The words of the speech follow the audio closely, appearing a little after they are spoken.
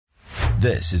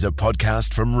This is a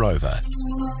podcast from Rover.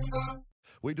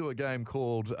 We do a game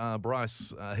called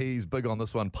Bryce. He's big on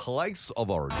this one. Place of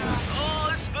origin.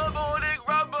 Oh, it's the Morning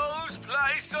Rumble's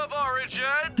Place of Origin.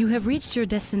 You have reached your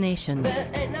destination.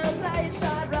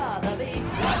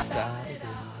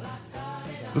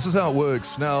 This is how it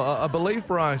works. Now, I believe,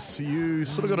 Bryce, you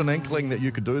sort of got an inkling that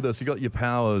you could do this. You got your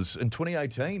powers in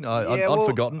 2018. I'd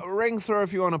forgotten. Ring through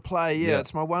if you want to play. Yeah,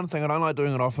 it's my one thing. I don't like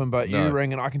doing it often, but No. you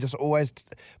ring and I can just always,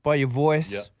 by your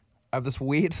voice, Yeah. I have this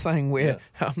weird thing where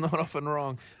I'm not often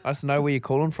wrong. I just know where you're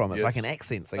calling from. It's Yes. like an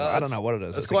accent thing. I don't know what it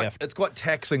is. It's a quite, gift. It's quite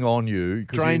taxing on you.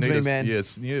 'Cause Drains you need me, man.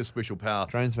 Yes, you need a special power.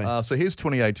 Drains me. So here's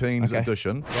 2018's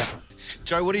edition. Yeah.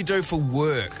 Joe, what do you do for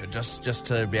work? Just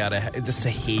to be able to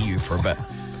hear you for a bit.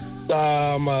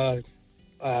 I'm a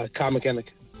car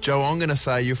mechanic. Joe, I'm going to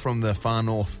say you're from the far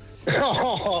north.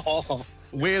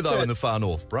 Where, though, in the far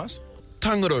north, Bryce?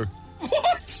 Tangaru.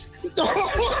 What?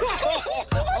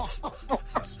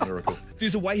 Hysterical.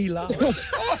 There's a way he laughs.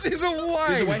 There's a way.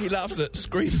 There's a way he laughs that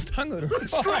screams Tangaru.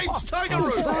 Screams Tangaru.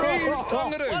 Screams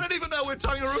Tangaru. I don't even know where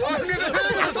Tangaru is. I've never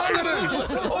heard of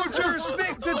Tangaru. All due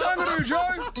respect to Tangaru,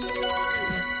 Joe.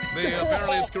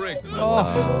 Apparently it's correct.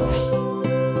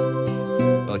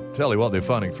 I tell you what, they're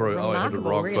phoning through. Remarkable, 0800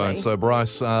 rock really. phone. So,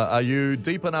 Bryce, are you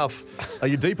deep enough? Are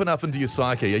you deep enough into your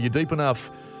psyche? Are you deep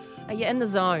enough Are you in the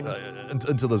zone?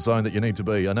 into the zone that you need to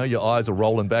be? I know your eyes are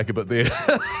rolling back a bit there.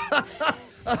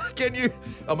 Can you?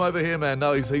 I'm over here, man.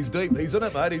 No, he's deep. He's in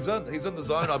it, mate. He's in the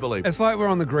zone, I believe. It's like we're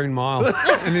on the Green Mile.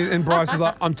 and Bryce is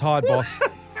like, I'm tired, boss.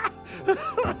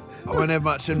 I won't have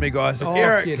much in me, guys. Oh,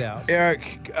 Eric, get out.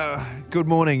 Eric, good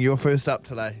morning. You're first up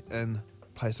today in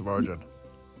Place of Origin.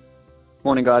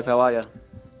 Morning, guys. How are you?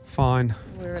 Fine.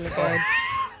 We're really good.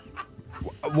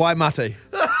 Why Mati?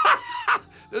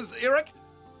 Is Eric?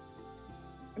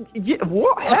 Yeah,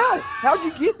 what? How? How'd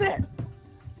you get that?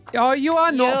 Oh, you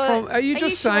are not You're- from... Are you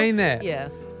just sure? saying that? Yeah.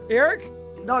 Eric?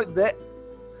 No, that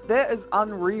is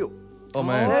unreal. Oh,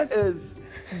 man. That is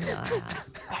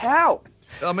how?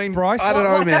 I mean, Bryce? I don't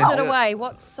know, What man. gives it away?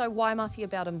 What's so Waimati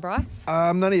about him, Bryce?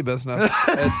 None of your business.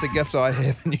 It's a gift I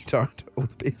have and you don't. All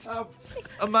the best.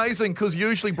 amazing, because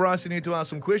usually, Bryce, you need to ask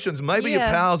some questions. Maybe your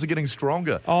Yeah. powers are getting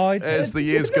stronger Oh, as the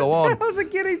years go on. How's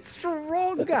it getting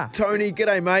stronger? Tony,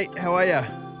 g'day, mate. How are you?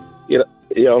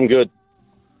 Yeah, I'm good.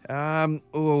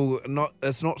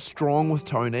 It's not strong with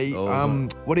Tony. Oh,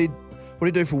 is What do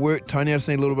you do for work, Tony? I just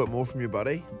need a little bit more from your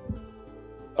buddy.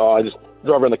 Oh, I just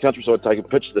drive around the countryside taking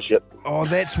pictures of shit. Oh,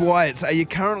 that's why. Are you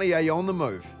on the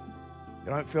move?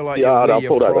 You don't feel like Yeah, you're no, where you're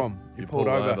pulled over. from. You pulled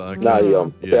over. Okay.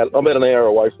 No, yeah, Yeah. I'm about an hour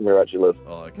away from where I actually live.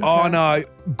 Oh, okay. Oh no,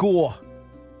 Gore.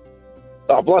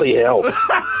 Oh, bloody hell. Two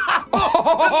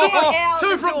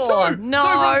from two.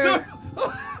 No. Two from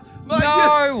two. Mate,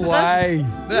 No way.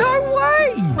 No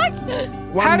way.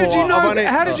 One How did more. you know? I've only,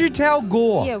 How did you tell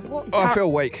Gore? Yeah, what? I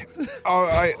feel weak.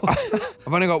 I've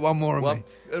only got one more in Well, me.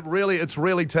 it's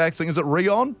really taxing. Is it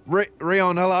Rion?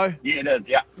 Rion, hello. Yeah, it is,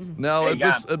 yeah. No,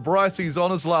 Bryce, he's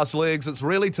on his last legs. It's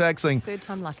really taxing. Third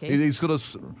time lucky. He's got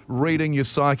us reading your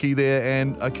psyche there,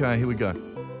 and okay, here we go.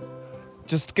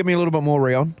 Just give me a little bit more,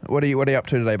 Rion. What are you up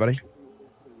to today, buddy?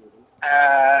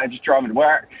 Just driving to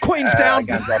work. Queenstown.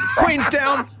 Going to drive to truck.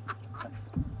 Queenstown.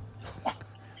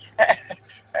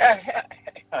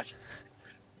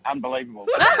 Unbelievable.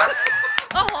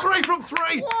 3 from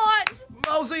 3. What?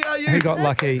 Mosey, are He you? got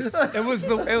lucky. It was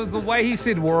the way he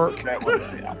said work. That was,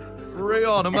 yeah.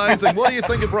 Rion, amazing. What do you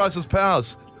think of Bryce's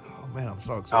powers? Oh man, I'm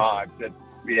so exhausted.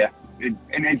 It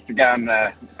needs to go on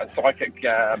a psychic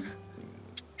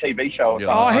TV show or Yeah.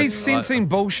 Oh, something. he's sensing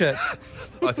bullshit.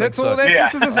 I think That's so. all.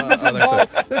 This is I think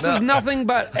so. this is nothing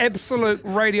but absolute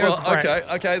radio Well,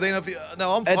 crap. okay. Then if you,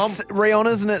 no, I'm It's Rion,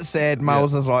 isn't it sad?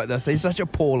 Miles is like this. He's such a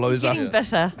poor loser. Getting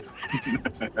bitter.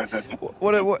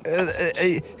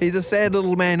 He's a sad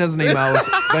little man, isn't he, Miles?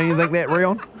 Don't you think that,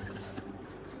 Rion?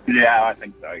 Yeah, I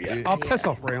think so, yeah. I'll piss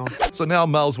off, Rion. So now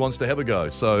Miles wants to have a go.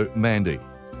 So Mandy,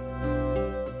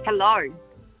 Hello.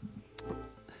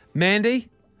 Mandy,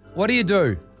 what do you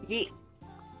do? Yes.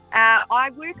 I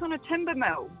work on a timber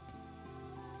mill.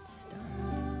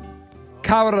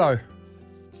 Kawerau.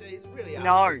 She's really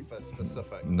No. asking for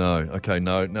specific. no, okay,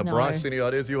 no. Now No. Bryce, any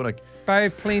ideas? You want to? Bay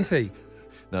of Plenty.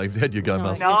 No, you've had your go, No,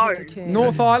 Miles. you've had your turn.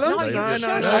 North Island? No, No, you no,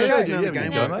 should. this is Yeah, another you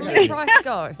game. go, Now, mate. let Bryce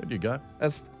go. There you go.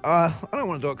 It's, I don't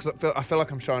want to do it because I feel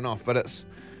like I'm showing off, but it's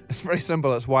very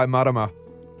simple. It's why Marama.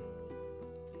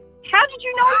 How did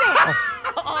you know that?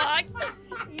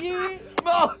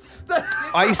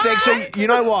 I used to actually, you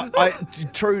know what?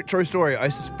 True story. I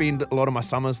used to spend a lot of my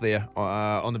summers there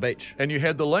on the beach. And you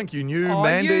had the link. You knew Oh,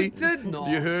 Mandy. you did not.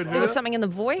 You heard her. There was something in the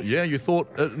voice. Yeah, you thought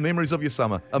memories of your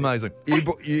summer. Amazing.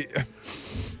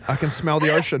 I can smell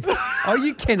the ocean. Oh,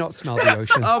 you cannot smell the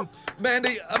ocean.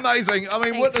 Mandy, amazing. I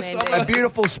mean, Thanks, witness Mandy. A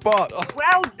beautiful spot.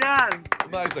 Well done.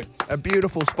 amazing. A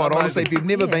beautiful spot. Amazing. Honestly, if you've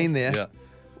never been there, Yeah.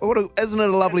 isn't it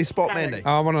a lovely spot, Mandy?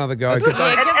 Oh, I want another go. It is. It's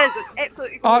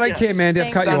absolutely I don't gorgeous. care, Mandy.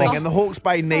 I've cut you Stunning, off. and the Hawke's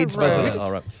Bay needs rude. visitors.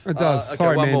 All right. It does. Okay,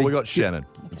 Sorry, one Mandy. more. We got Shannon.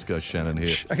 Let's go, Shannon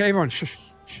here. Okay, everyone. Shh.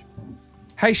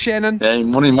 Hey, Shannon. Hey,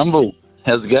 morning, Mumble.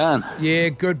 How's it going? Yeah,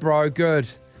 good, bro. Good.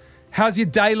 How's your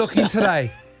day looking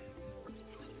today?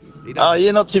 Oh,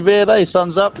 yeah, not too bad, eh?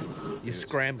 Sun's up. You're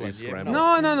scrambling. You're scrambling.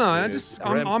 No.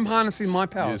 Yeah, I'm harnessing my Yeah,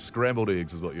 powers. scrambled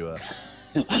eggs is what you are.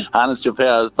 Harness your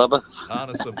powers, Bubba.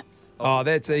 Harness them. Oh,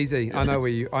 that's easy. I know where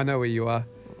you are.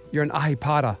 You're in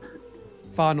Ahipara,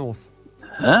 far north.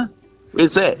 Huh?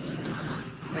 Where's that?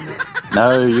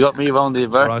 No, you got me wrong there,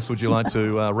 bro. Bryce, would you like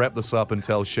to wrap this up and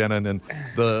tell Shannon and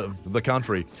the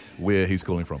country where he's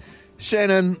calling from?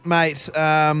 Shannon, mate,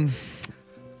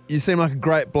 you seem like a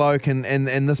great bloke, and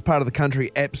this part of the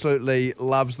country absolutely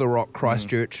loves the Rock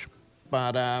Christchurch.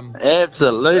 But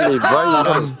Absolutely, bro. You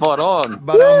got it spot on.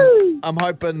 But I'm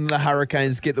hoping the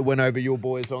Hurricanes get the win over your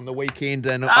boys on the weekend,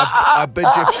 and I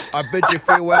bid you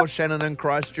farewell, Shannon in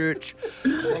Christchurch.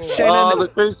 Shannon, Oh, the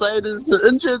Crusaders are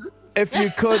injured. if you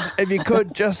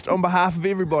could, just on behalf of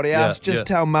everybody else, just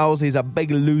yeah. tell Miles he's a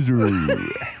big loser.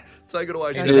 Take it away,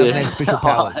 He Shannon. doesn't have special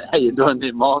powers. How you doing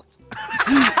there, Moss?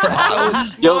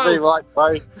 You'll be right,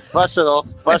 bro. Brush it off.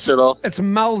 Brush it off. It's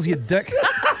Mulls, you dick.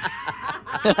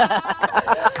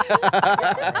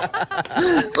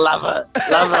 Love it.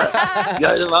 Love it.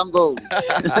 Go to Mumble.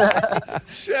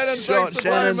 Shannon, Shot, thanks,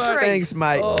 Shannon. mate. Thanks,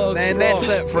 mate. Oh, And that's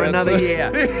it for another year.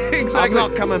 Exactly. I'm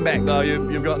not coming back. No,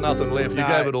 you've got nothing left. You No.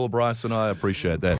 gave it all, Bryce, and I appreciate that.